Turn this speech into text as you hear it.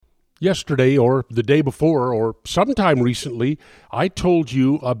Yesterday or the day before or sometime recently, I told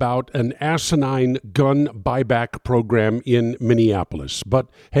you about an asinine gun buyback program in Minneapolis. But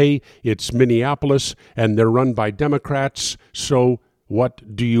hey, it's Minneapolis and they're run by Democrats, so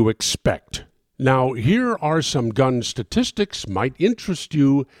what do you expect? Now, here are some gun statistics might interest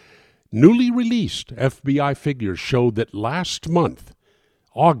you. Newly released FBI figures show that last month,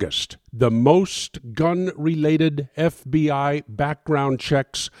 August, the most gun-related FBI background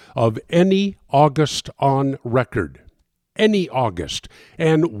checks of any August on record. Any August.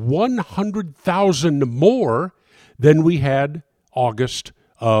 And 100,000 more than we had August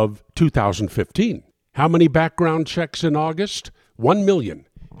of 2015. How many background checks in August?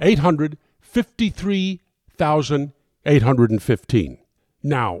 1,853,815.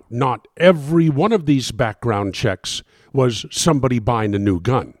 Now, not every one of these background checks was somebody buying a new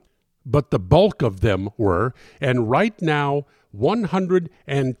gun, but the bulk of them were, and right now,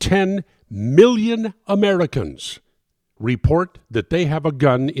 110 million Americans report that they have a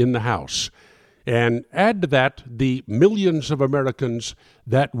gun in the house. And add to that the millions of Americans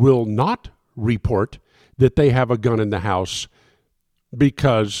that will not report that they have a gun in the house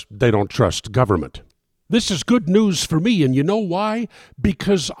because they don't trust government. This is good news for me, and you know why?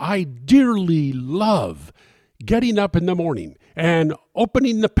 Because I dearly love getting up in the morning and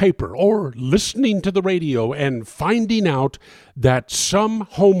opening the paper or listening to the radio and finding out that some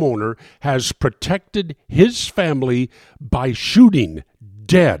homeowner has protected his family by shooting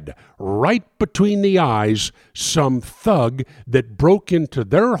dead right between the eyes some thug that broke into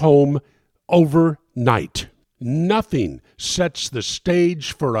their home overnight. Nothing sets the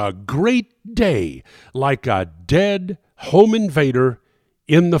stage for a great day like a dead home invader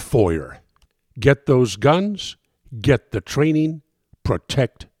in the foyer. Get those guns, get the training,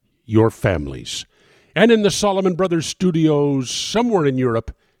 protect your families. And in the Solomon Brothers studios somewhere in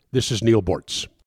Europe, this is Neil Bortz.